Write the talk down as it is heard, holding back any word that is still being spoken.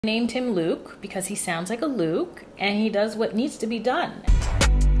Named him Luke because he sounds like a Luke and he does what needs to be done.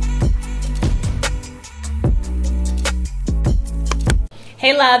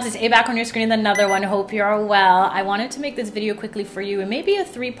 Hey loves, it's A back on your screen with another one. Hope you're well. I wanted to make this video quickly for you, and maybe a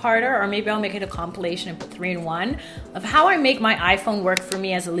three-parter, or maybe I'll make it a compilation and put 3 in 1 of how I make my iPhone work for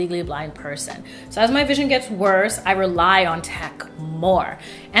me as a legally blind person. So as my vision gets worse, I rely on tech more.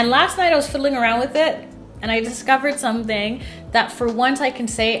 And last night I was fiddling around with it and I discovered something that for once I can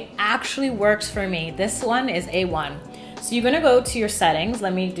say actually works for me. This one is A1. So you're gonna go to your settings.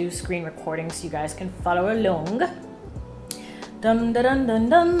 Let me do screen recording so you guys can follow along. Dun, dun, dun, dun,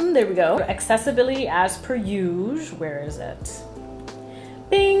 dun. There we go. Accessibility as per usual. Where is it?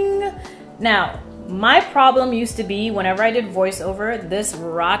 Bing. Now, my problem used to be whenever I did voiceover, this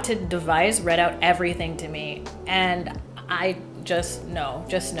rotted device read out everything to me. And I just no.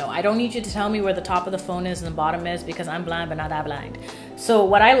 I don't need you to tell me where the top of the phone is and the bottom is because I'm blind but not that blind. So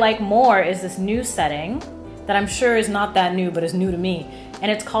what I like more is this new setting that I'm sure is not that new but is new to me. And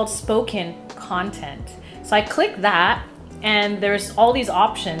it's called spoken content. So I click that and there's all these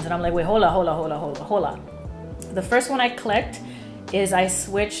options and I'm like, wait, hola. The first one I clicked is I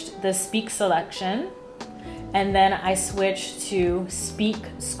switched the speak selection and then I switched to speak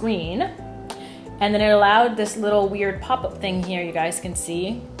screen. And then it allowed this little weird pop-up thing here you guys can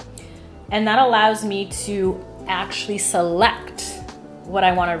see. And that allows me to actually select what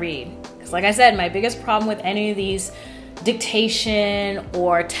I want to read. Because like I said, my biggest problem with any of these dictation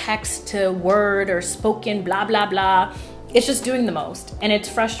or text to word or spoken blah, blah, blah, it's just doing the most. And it's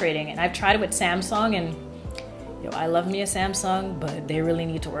frustrating. And I've tried it with Samsung and I love me a Samsung, but they really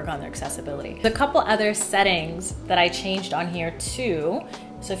need to work on their accessibility. There's a couple other settings that I changed on here too.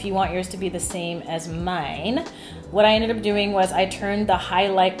 So if you want yours to be the same as mine, what I ended up doing was I turned the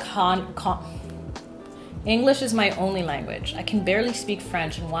highlight English is my only language. I can barely speak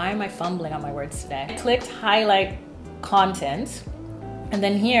French, and why am I fumbling on my words today? I clicked highlight content, and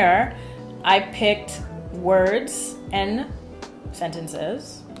then here I picked words and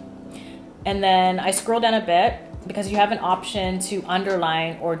sentences. And then I scroll down a bit because you have an option to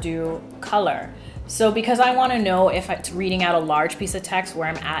underline or do color. So because I want to know if it's reading out a large piece of text where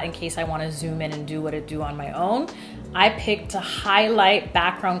I'm at in case I want to zoom in and do what it do on my own, I picked to highlight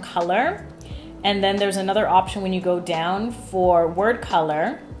background color. And then there's another option when you go down for word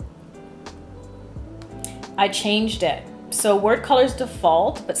color. I changed it. So word color is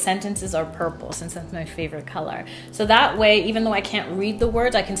default, but sentences are purple since that's my favorite color. So that way, even though I can't read the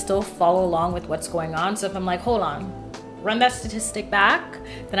words, I can still follow along with what's going on. So if I'm like, hold on, run that statistic back,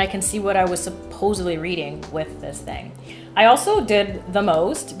 then I can see what I was supposedly reading with this thing. I also did the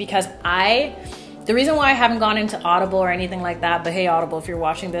most because the reason why I haven't gone into Audible or anything like that, but hey Audible, if you're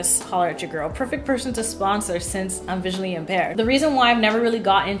watching this, holler at your girl. Perfect person to sponsor since I'm visually impaired. The reason why I've never really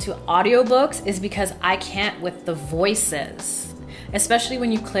got into audiobooks is because I can't with the voices. Especially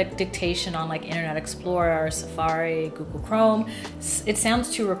when you click dictation on like Internet Explorer, Safari, Google Chrome, it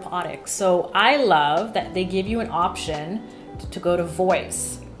sounds too robotic. So I love that they give you an option to go to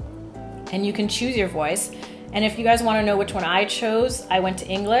voice and you can choose your voice. And if you guys want to know which one I chose, I went to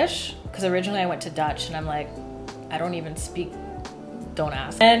English because originally I went to Dutch and I'm like, I don't even speak, don't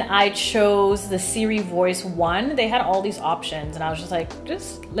ask. And I chose the Siri Voice 1. They had all these options and I was just like,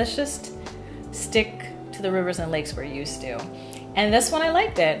 let's just stick to the rivers and lakes we're used to. And this one I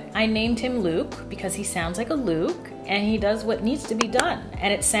liked it. I named him Luke because he sounds like a Luke and he does what needs to be done.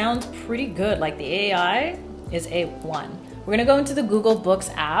 And it sounds pretty good. Like the AI is A1. We're gonna go into the Google Books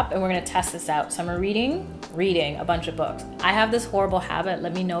app and we're gonna test this out. So I'm reading a bunch of books. I have this horrible habit.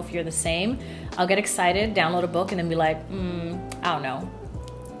 Let me know if you're the same. I'll get excited, download a book and then be like, I don't know.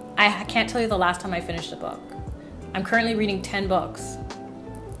 I can't tell you the last time I finished a book. I'm currently reading 10 books.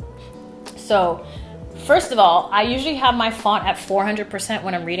 So, first of all, I usually have my font at 400%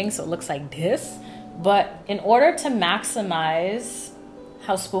 when I'm reading, so it looks like this. But in order to maximize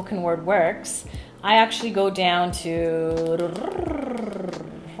how spoken word works, I actually go down to,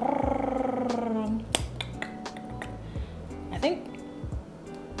 I think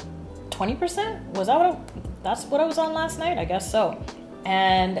 20%? Was that that's what I was on last night? I guess so.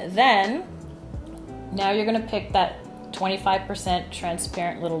 And then, now you're gonna pick that 25%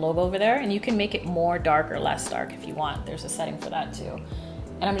 transparent little logo over there, and you can make it more dark or less dark if you want. There's a setting for that too.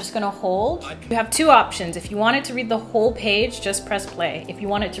 And I'm just gonna hold. You have two options. If you want it to read the whole page, just press play. If you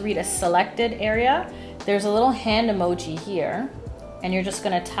want it to read a selected area, there's a little hand emoji here. and you're just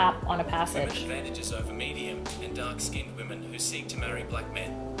gonna tap on a Women passage. advantages over medium and dark-skinned women who seek to marry black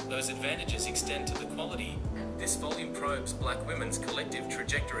men. Those advantages extend to the quality. This volume probes black women's collective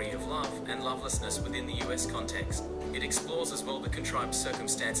trajectory of love and lovelessness within the US context. It explores as well the contrived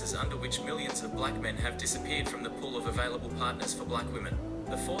circumstances under which millions of black men have disappeared from the pool of available partners for black women.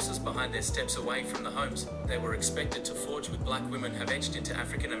 The forces behind their steps away from the homes they were expected to forge with black women have etched into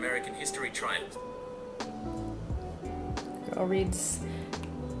African American history trails. Girl reads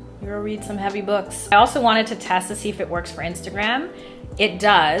some heavy books. I also wanted to test to see if it works for Instagram. It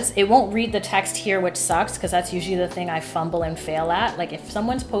does. It won't read the text here, which sucks because that's usually the thing I fumble and fail at. Like if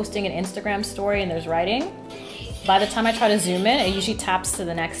someone's posting an Instagram story and there's writing, by the time I try to zoom in, it usually taps to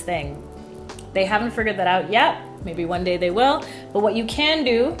the next thing. They haven't figured that out yet. Maybe one day they will. But what you can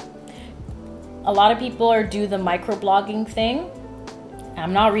do, a lot of people do the microblogging thing.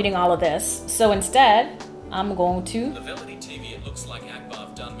 I'm not reading all of this. So instead, I'm going to... Novelty TV, it looks like Akbar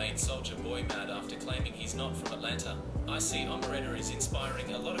done made Soulja Boy mad after claiming he's not from Atlanta. I see Omeretta is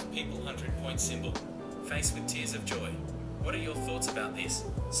inspiring a lot of people. 100-point symbol. Face with tears of joy. What are your thoughts about this?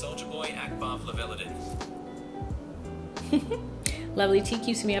 Soulja Boy Akbar Levelidin. Lovely T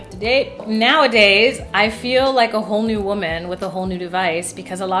keeps me up to date. Nowadays, I feel like a whole new woman with a whole new device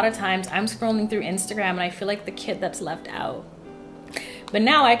because a lot of times I'm scrolling through Instagram and I feel like the kid that's left out. But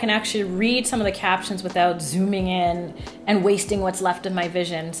now I can actually read some of the captions without zooming in and wasting what's left of my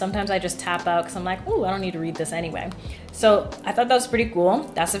vision. Sometimes I just tap out because I'm like, ooh, I don't need to read this anyway. So I thought that was pretty cool.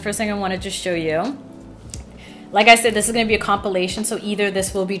 That's the first thing I wanted to show you. Like I said, this is going to be a compilation, so either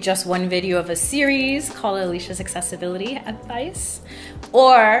this will be just one video of a series called Alisha's Accessibility Advice,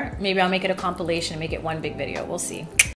 or maybe I'll make it a compilation and make it one big video. We'll see.